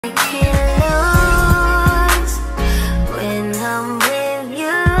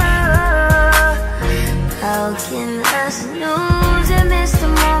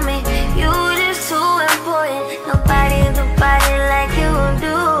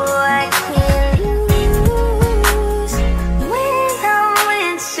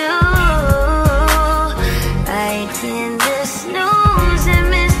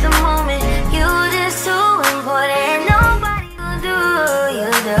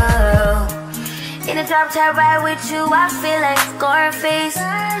Top right with you, I feel like Scarface.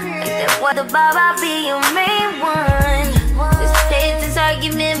 Like that what the Bob, I'll be your main one. Just take this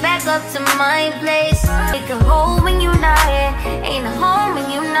argument back up to my place. Take a home when you're not here. Ain't a home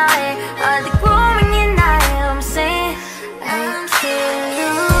when you're not here. Hard to grow when you're not here. I'm saying I can't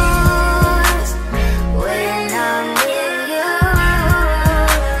lose when I'm with you.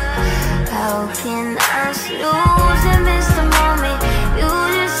 How can I snooze and miss the moment? You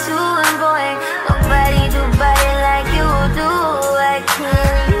just too important. Nobody do body like you do. I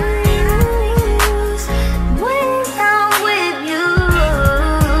can't lose when I'm with you.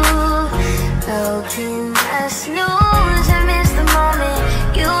 How can I snooze and miss the moment?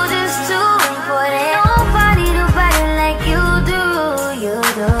 You just too important. Nobody do body like you do. You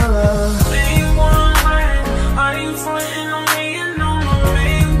do. Are you frontin' on me and I'm the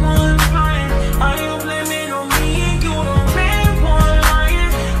main one crying? Are you blaming on me and you the main one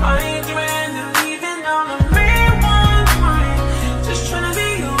lying? Are you dreading and leaving? I'm the main one crying. Just tryna be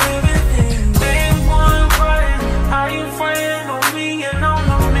your everything. Main one crying. Are you frontin' on me and I'm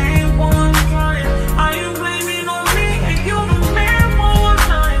the main one crying? Are you blaming on me and you the main one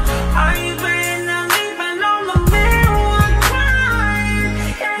crying? Are you dreading and leaving? I'm the main one crying.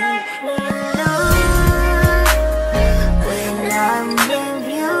 When I'm with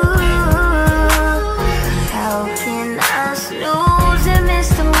you, how can I snooze and miss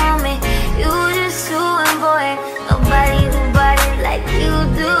the moment? You just too important. Nobody do body like you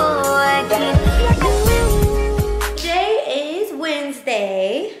do. I can't. Today is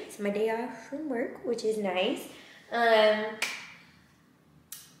Wednesday. It's my day off from work, which is nice.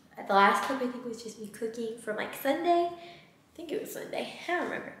 The last clip I think was just me cooking from like Sunday. I think it was Sunday, I don't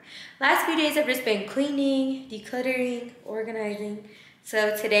remember. Last few days I've just been cleaning, decluttering, organizing.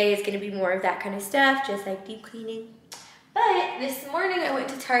 So today is gonna be more of that kind of stuff, just like deep cleaning. But this morning I went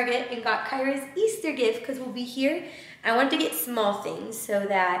to Target and got Kyra's Easter gift because we'll be here. I wanted to get small things so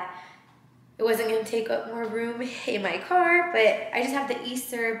that it wasn't gonna take up more room in my car, but I just have the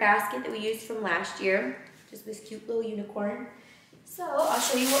Easter basket that we used from last year. Just this cute little unicorn. So I'll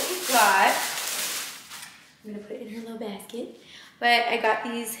show you what we got. I'm gonna put it in her little basket. But I got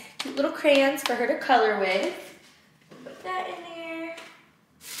these cute little crayons for her to color with. Put that in there.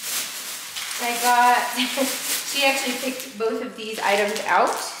 I got, she actually picked both of these items out.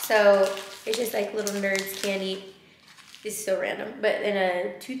 So it's just like little nerds candy. This is so random. But then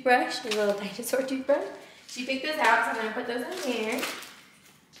a toothbrush, a little dinosaur toothbrush. She picked those out, so I'm gonna put those in there.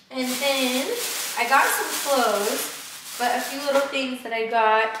 And then I got some clothes, but a few little things that I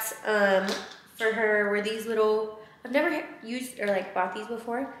got for her were these little, I've never used or like bought these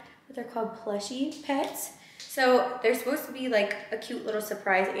before, but they're called plushie pets. So they're supposed to be like a cute little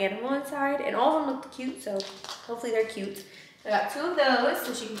surprise animal inside, and all of them look cute, so hopefully they're cute. I got 2 of those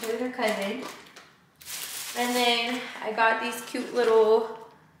so she can play with her cousin. And then I got these cute little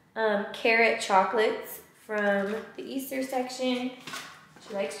carrot chocolates from the Easter section.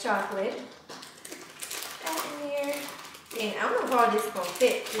 She likes chocolate. Put that in there. Dang, I don't know if all this is gonna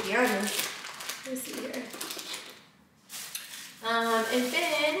fit, to be honest. Let's see here. And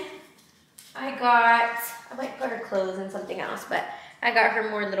then I might put her clothes in something else, but I got her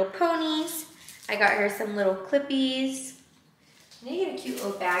more little ponies. I got her some little clippies. I need to get a cute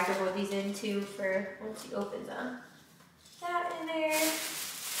little bag to hold these in too for when she opens them. That in there.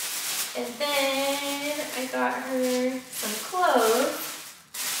 And then I got her some clothes.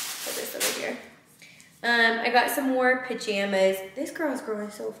 Put this over here. I got some more pajamas. This girl's growing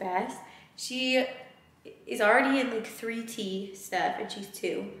so fast. She is already in like 3T stuff and she's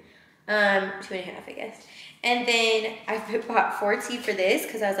 2. 2.5, I guess. And then I bought 4T for this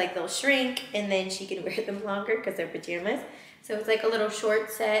because I was like, they'll shrink and then she can wear them longer because they're pajamas. So it's like a little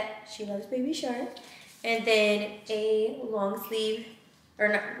short set. She loves Baby Shark. And then a long sleeve, or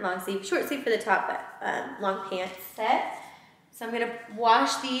not long sleeve, short sleeve for the top, but long pants set. So I'm gonna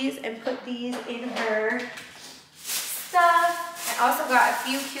wash these and put these in her stuff. I also got a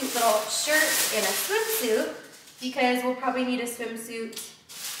few cute little shirts and a swimsuit because we'll probably need a swimsuit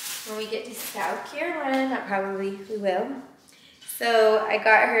when we get to South Carolina. Not probably, we will. So I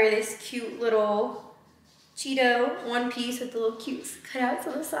got her this cute little Cheeto one piece with the little cute cutouts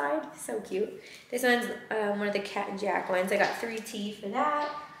on the side. So cute. This one's one of the Cat and Jack ones. I got 3 tee for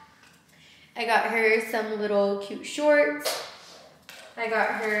that. I got her some little cute shorts. I got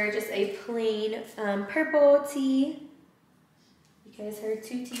her just a plain purple tee because her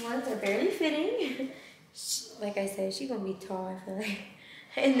 2 tee ones are barely fitting. Like I said, she's gonna be tall, I feel like.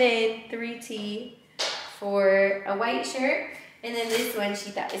 And then 3 tee for a white shirt. And then this one she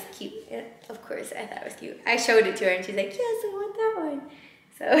thought was cute. And of course, I thought it was cute. I showed it to her and she's like, yes, I want that one.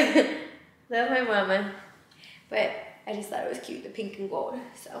 So, love my mama. But I just thought it was cute, the pink and gold.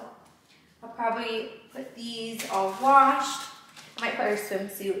 So, I'll probably put these all washed. I might put her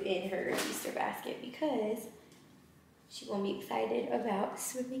swimsuit in her Easter basket because she won't be excited about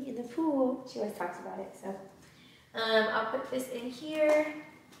swimming in the pool. She always talks about it, so. I'll put this in here.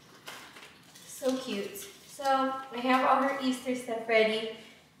 So cute. So I have all her Easter stuff ready.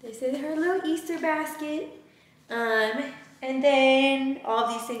 This is her little Easter basket. And then all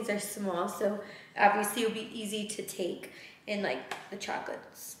these things are small, so obviously it'll be easy to take. And like the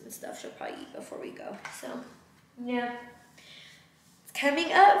chocolates and stuff she'll probably eat before we go. So yeah. It's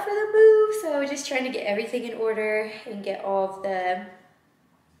coming up for the move, so we're just trying to get everything in order and get all of the,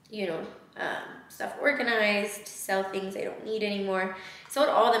 you know, stuff organized, sell things I don't need anymore. Sold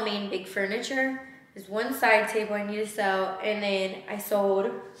all the main big furniture. There's one side table I need to sell, and then I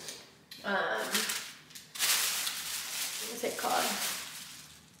sold, what's it called?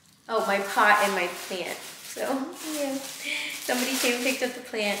 Oh, my pot and my plant. So, yeah. Somebody came and picked up the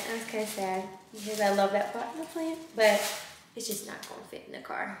plant. I was kind of sad because I love that pot and the plant, but it's just not going to fit in the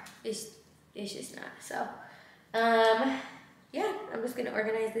car. It's just not. So, yeah, I'm just going to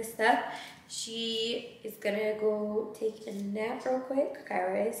organize this stuff. She is going to go take a nap real quick,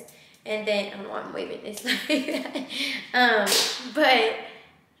 Kyra is. And then, I don't know why I'm waving this like that. But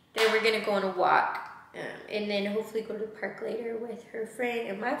then we're going to go on a walk. And then hopefully go to the park later with her friend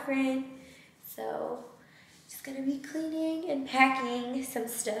and my friend. So, just going to be cleaning and packing some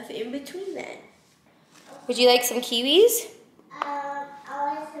stuff in between then. Would you like some kiwis? I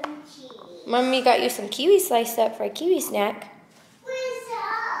want some cheese. Mommy got you some kiwi sliced up for a kiwi snack. Where's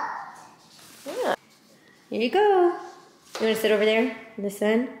that? Yeah. Here you go. You want to sit over there in the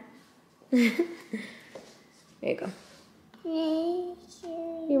sun? There you go.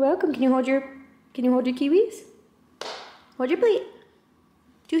 You're welcome. Can you hold your kiwis? Hold your plate.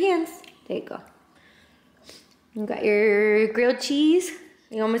 2 hands. There you go. You got your grilled cheese.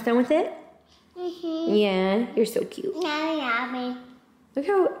 You almost done with it? Mm-hmm. Yeah, you're so cute. Yummy. Look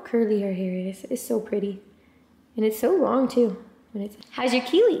how curly her hair is. It's so pretty. And it's so long too. When it's... How's your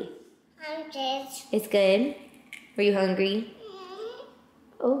kiwi? I'm good. It's good. Were you hungry?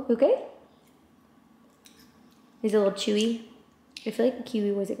 Oh, okay. It's a little chewy. I feel like the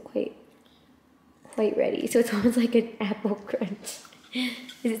kiwi wasn't quite ready. So it's almost like an apple crunch.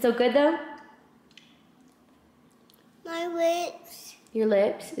 Is it so good though? My lips. Your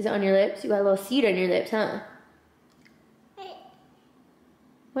lips? Is it on your lips? You got a little seed on your lips, huh?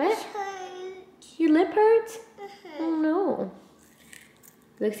 What? Hurt. Your lip hurts? Oh no.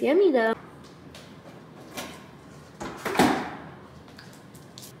 Looks yummy though.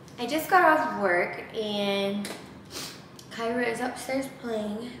 I just got off work and Kyra is upstairs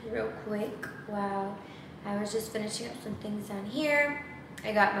playing real quick while I was just finishing up some things down here.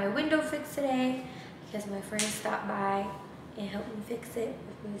 I got my window fixed today because my friend stopped by and helped me fix it.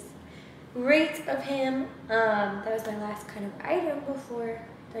 It was great of him. That was my last kind of item before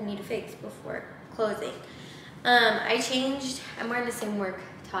I need to fix before closing. I'm wearing the same work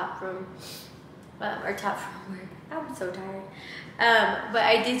top from work. I'm so tired. But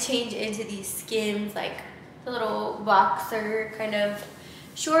I did change into these Skims, like the little boxer kind of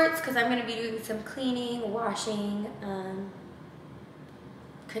shorts, because I'm going to be doing some cleaning, washing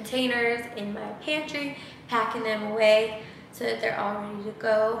containers in my pantry, packing them away so that they're all ready to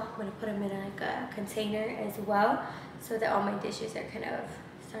go. I'm going to put them in like a container as well so that all my dishes are kind of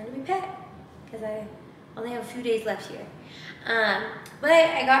starting to be packed because I only have a few days left here. But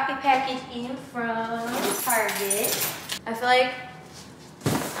I got my package in from Target. I feel like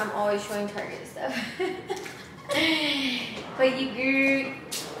I'm always showing Target stuff. But your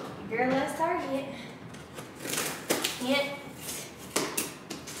girl loves Target. Can't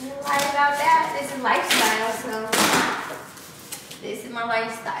lie about that. This is lifestyle, so this is my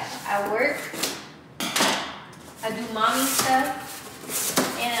lifestyle. I work, I do mommy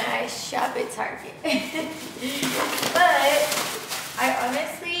stuff, and I shop at Target. But I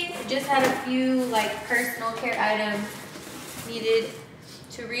honestly just had a few like personal care items needed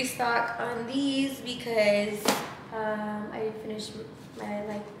to restock on these because I finished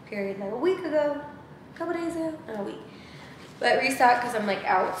my period like a couple days ago, not a week. But restocked because I'm like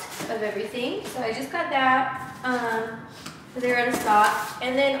out of everything. So I just got that. So they were out of stock.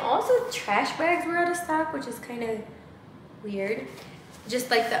 And then also trash bags were out of stock, which is kind of weird. Just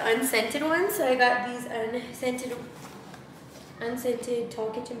like the unscented ones. So I got these unscented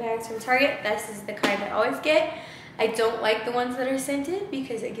tall kitchen bags from Target. This is the kind I always get. I don't like the ones that are scented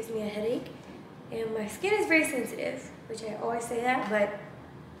because it gives me a headache. And my skin is very sensitive, which I always say that, but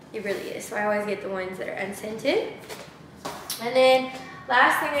it really is. So I always get the ones that are unscented. And then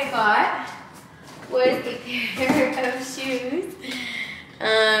last thing I got was a pair of shoes.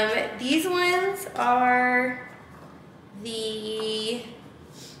 These ones are the,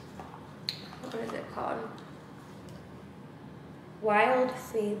 what is it called? Wild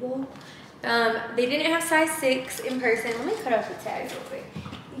Fable. They didn't have size 6 in person. Let me cut off the tags real quick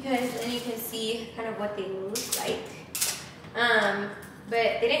because then you can see kind of what they look like.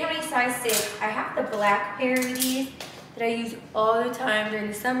 But they didn't have any size 6. I have the black pair of these that I use all the time during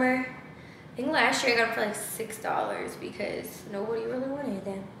the summer. I think last year I got them for like $6 because nobody really wanted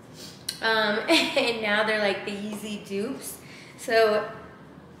them. And now they're like the easy dupes. So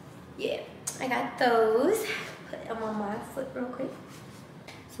yeah, I got those. Put them on my foot real quick.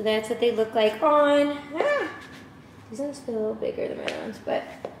 So that's what they look like on. These ones feel a little bigger than my ones, but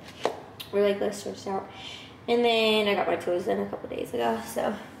we're like less stretched out. And then I got my toes done a couple days ago.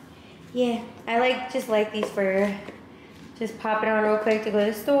 So yeah, I just like these for just pop it on real quick to go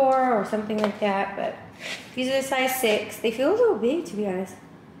to the store or something like that. But these are the size 6. They feel a little big, to be honest.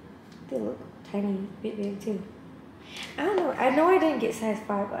 They look tiny, bit big too. I don't know. I know I didn't get size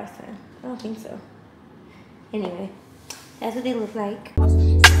 5 last time. I don't think so. Anyway, that's what they look like.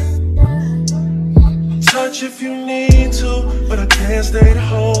 Touch if you need to, but I can't stay to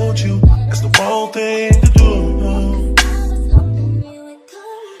hold you. That's the wrong thing to do.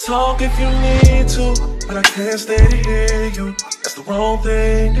 Talk if you need to, but I can't stay to hear you. That's the wrong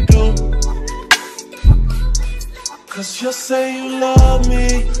thing to do. Cause you say you love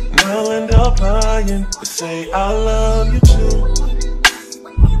me, and I'll end up lying to say I love you too.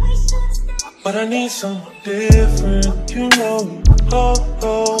 But I need someone different, you know.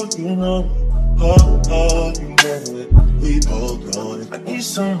 Oh, you know. Oh, you know it. We both know it. I need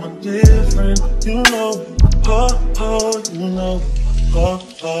someone different, you know. Oh, you know.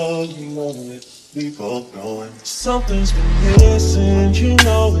 Oh, you know it. We both know it. Something's been missing, you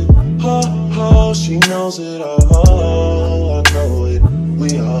know it. Oh, she knows it all. I know it.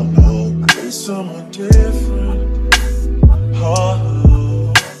 We all know. I need someone different. Oh.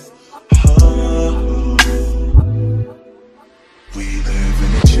 We live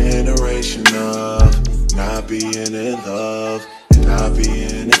in a generation of not being in love and not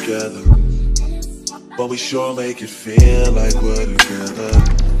being together, but we sure make it feel like we're together.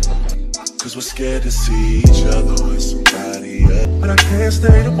 Cause we're scared to see each other with somebody else. But I can't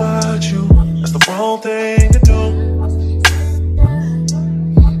stay to watch you, that's the wrong thing to do.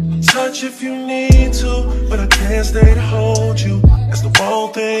 Touch if you need to, but I can't stay to hold you, that's the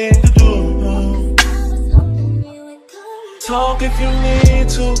wrong thing to do. Talk if you need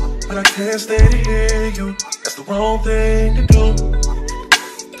to, but I can't stay to hear you. That's the wrong thing to do.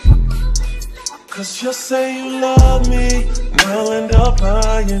 Cause you say you love me, and I'll end up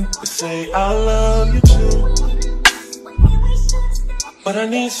lying to say I love you too. But I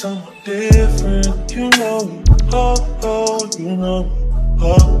need someone different, you know. Oh, you know.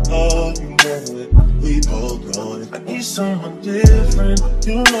 Oh, you know it. We both know it. I need someone different,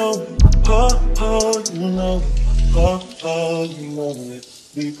 you know. Oh, you know. Oh, you know it.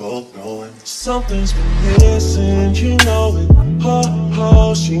 We both know it. Something's been missing, you know it.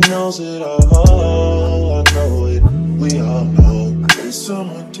 Oh, she knows it all. I know it. We all know. I need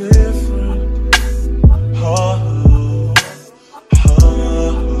someone different.